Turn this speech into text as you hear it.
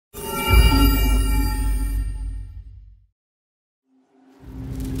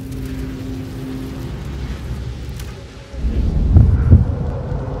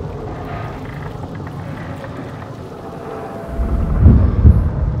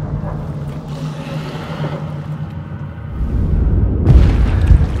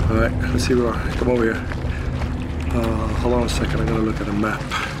let's see where. Come over here. Hold on a second. I'm gonna look at a map.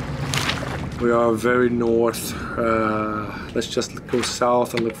 We are very north. Let's just go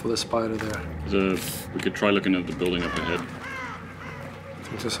south and look for the spider there. We could try looking at the building up ahead. I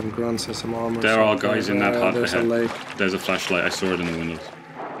think there's some grunts and some armor. There are guys in that hut there's ahead. A lake. There's a flashlight. I saw it in the windows.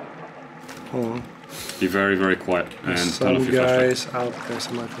 Hold on. Be very, very quiet and turn off some your guys flashlight. out there.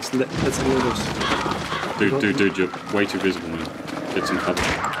 Some like this. Let's ignore those. Dude, you're way too visible, man. Get some cover.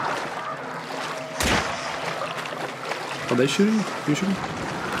 Are they shooting? You shooting?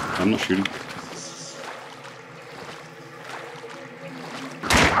 I'm not shooting.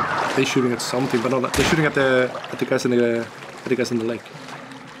 They're shooting at something, but not. They're shooting at the guys in the lake.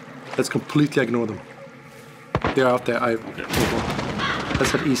 Let's completely ignore them. They're out there. Okay.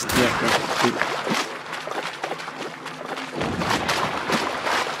 Let's head east. Yeah.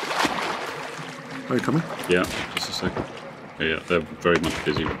 Are you coming? Yeah, just a second. Yeah, they're very much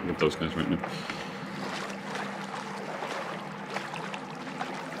busy with those guys right now.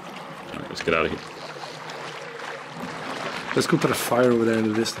 Alright, let's get out of here. Let's go to the fire over there in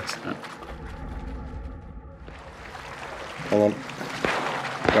the distance. Yeah. Hold on.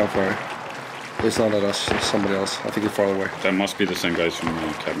 Gunfire. It's not at us, it's somebody else. I think it's far away. That must be the same guys from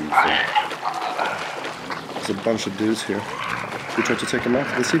the cabin before. There's a bunch of dudes here. We try to take them out.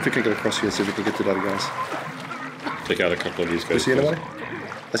 Let's see if we can get across here, see if we can get to the other guys. Take out a couple of these guys. You see anybody?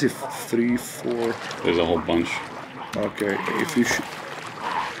 I see 3, 4. There's a whole bunch. Okay, if you shoot.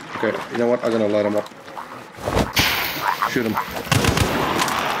 Okay, you know what? I'm gonna light them up. Shoot them. How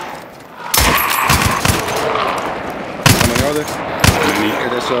many are there? Okay,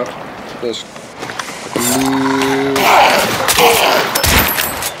 there's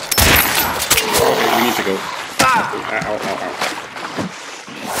Okay, we need to go. Ow, ow, ow, ow.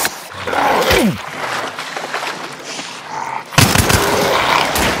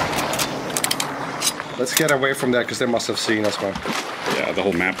 Let's get away from that because they must have seen us, man. Yeah, the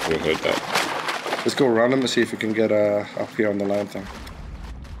whole map will hurt that. Let's go around them and see if we can get up here on the line thing.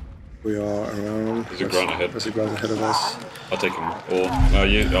 We are around. There's a ground ahead. There's a ground ahead of us. I'll take him. Or no,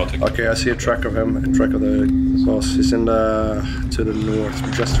 I'll take him. Okay, I see a track of him. A track of the boss. He's in the to the north,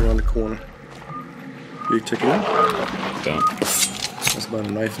 just around the corner. You taking him? Down. That's about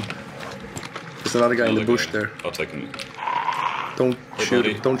a knife. There's another guy in the bush there. I'll take him. Don't shoot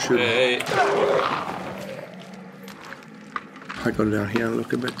him. Don't shoot him. Hey. I go down here and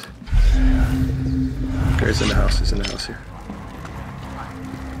look a bit. Okay, it's in the house. It's in the house here.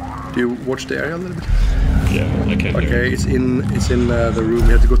 Do you watch the area a little bit? Yeah, I can. Okay, it's in the room.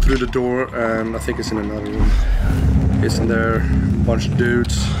 You have to go through the door, and I think it's in another room. It's in there. A bunch of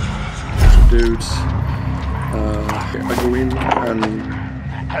dudes. I go in and.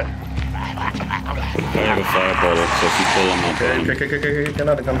 I have a fireball, so if you pull them up. Okay. Get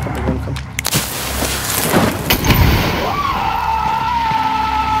out. The gun come.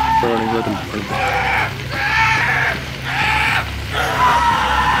 Burning rhythm.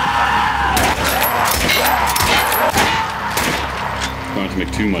 Going to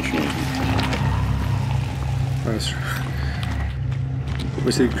make too much noise. That's true.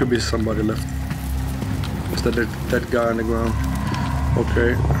 We see, could be somebody left. Is that dead guy on the ground?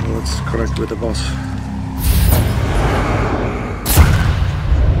 Okay, let's connect with the boss.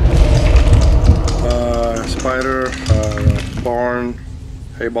 Spider, barn,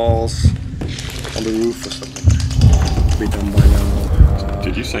 hay balls on the roof or something. Be done by now.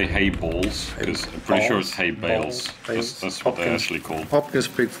 Did you say hay balls? Because I'm pretty sure it's hay bales. That's what they're actually called. Hopkins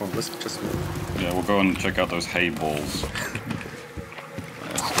pig farm. Let's just. Yeah, we'll go and check out those hay balls.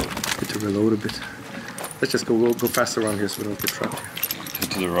 Need to reload a bit. Let's just go fast around here so we don't get trapped.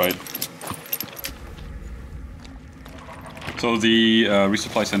 To the right. So the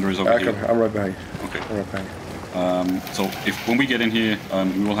resupply center is over here. I'm right behind you. Okay. I'm right behind you. So when we get in here,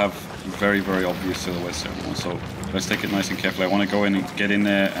 we will have very, very obvious silhouettes everyone. So let's take it nice and carefully. I want to go in and get in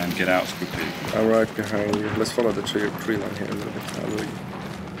there and get out as quickly. I'm right behind you. Let's follow the tree line here a little bit.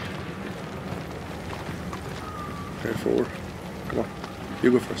 Okay, forward. Come on.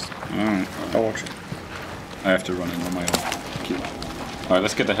 You go first. Alright. I'll watch you. I have to run in on my own. Alright,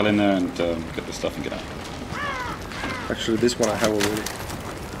 let's get the hell in there and get the stuff and get out. Actually, this one I have already.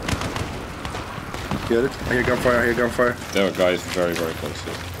 Get it? I hear gunfire. There are guys very, very close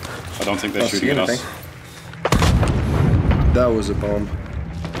here. I don't think they're shooting at us. That was a bomb.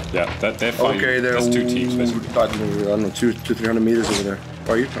 Yeah, they're fighting. Okay, that's two teams basically. I don't know, 200-300 meters over there.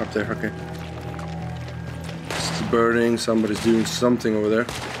 Are you? Up there, okay. It's burning, somebody's doing something over there.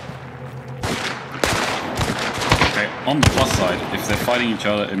 Okay, on the plus side, if they're fighting each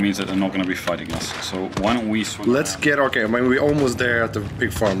other, it means that they're not going to be fighting us. So why don't we swing Let's get, okay, I mean, we're almost there at the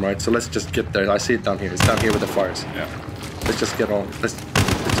big farm, right? So let's just get there. I see it down here. It's down here with the fires. Yeah. Let's just get on. Let's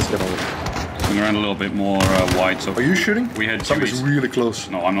just get on with it. Swing around a little bit more wide. So are you shooting? We had somebody's really close.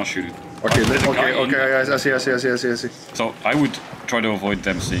 No, I'm not shooting. Okay, I see. So I would try to avoid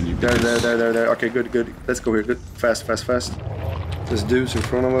them seeing you. There. Okay, good. Let's go here. Good. Fast. There's dudes in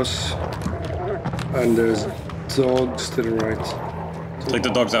front of us. And there's dogs to the right. Take the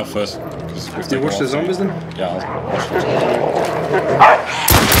dogs out first. You watch the zombies then? Yeah, I'll watch the zombies.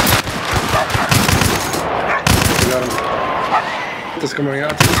 Got him. Just coming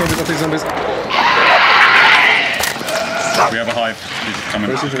out. I'll take zombies. We have a hive. He's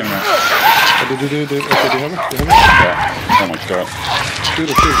coming out. Do you have it? Yeah. Oh my god. Shoot.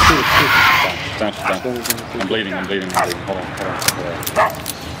 Down. I'm bleeding. Hold on.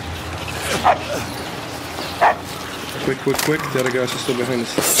 Quick. The other guys are still behind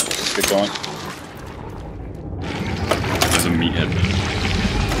us. Let's get going. There's a meathead.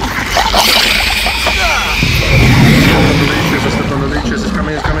 On the leeches. It's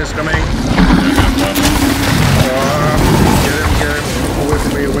coming. Get him.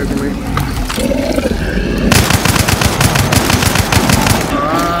 Away from me.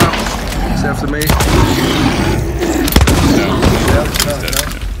 He's after me. No.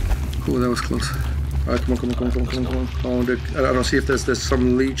 Cool, that was close. Alright, come on. Oh, I don't see if there's some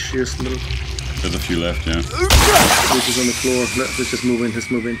leech here still. There's a few left, yeah. Leech is on the floor. Let's just move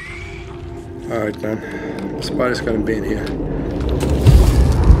in. Alright, man. The spider's got him bait here.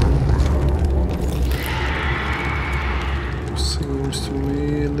 Seems to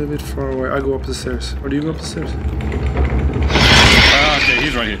me a little bit far away. I go up the stairs. Or do you go up the stairs? Okay,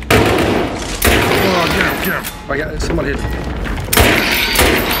 he's right here. Oh, get him. I got someone hit.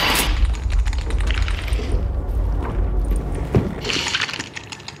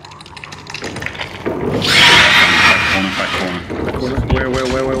 Back corner.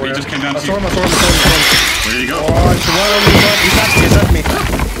 Where? He just came down to you. I saw him. Where did he go? Oh, it's one on me. He's at me.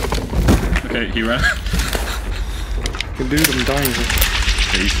 Okay, he ran. Dude, I'm dying here.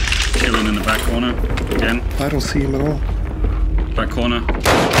 Okay, he's killing in the back corner. Again. I don't see him at all. Back corner. Get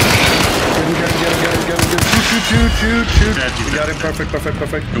him. Shoot. Dead, You got him. Perfect.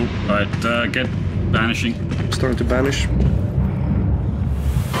 Cool. Alright, get banishing. I'm starting to banish.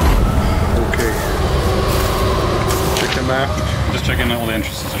 Okay. Check the map. Just checking all the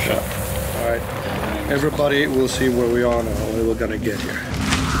entrances are shut. Alright. Everybody will see where we are now. We're gonna get here.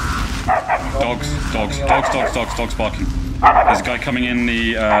 Dogs barking. There's a guy coming in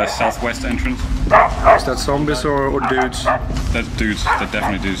the southwest entrance. Is that zombies or dudes? That's dudes. They're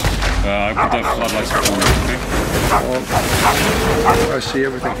definitely dudes. I put the floodlights on. Okay. I see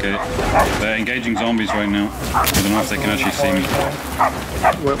everything. Okay. They're engaging zombies right now. I don't know if they can actually see me.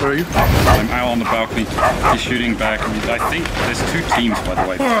 Where are you? I'm out on the balcony. He's shooting back. I think there's two teams, by the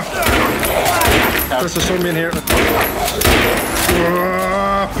way. There's a zombie in here.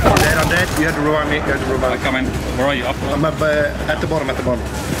 I'm dead. You had to revive me. I come in. Where are you? Up? I'm up, at the bottom.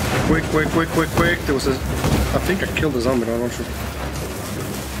 Quick. There was a... I think I killed the zombie, I'm not sure.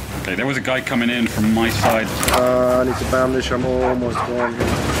 Okay, there was a guy coming in from my side. I need to banish. I'm almost gone.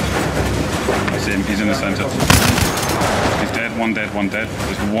 I see him. He's in the center. He's dead. One dead.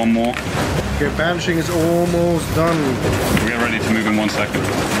 There's one more. Okay, banishing is almost done. We get ready to move in 1 second.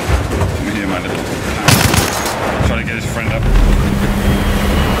 Let me hear my little... Try to get his friend up.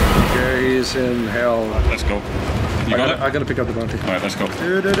 Okay, he's in hell. Let's go. You got it? I gotta pick up the bounty. Alright, let's go.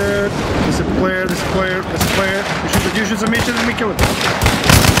 There's a player. You shoot at me, kill him.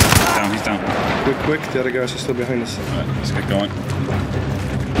 He's down. Quick, the other guys are still behind us. Alright, let's get going.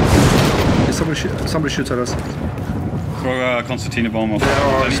 Somebody shoots at us. Throw a concertina bomb off.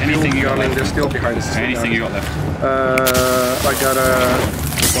 Anything you got left? They're still behind us. Anything you got left? I got a...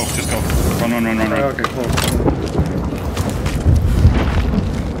 Just go. Run. Okay, cool.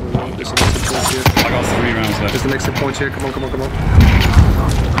 I got 3 rounds left. There's an exit point here. Come on.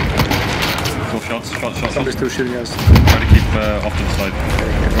 Cool shots. Somebody's still shooting us. Try to keep off to the side.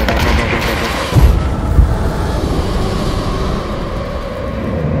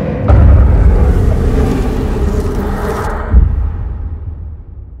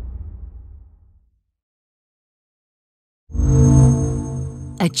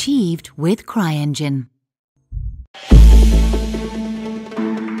 Go. Achieved with CryEngine.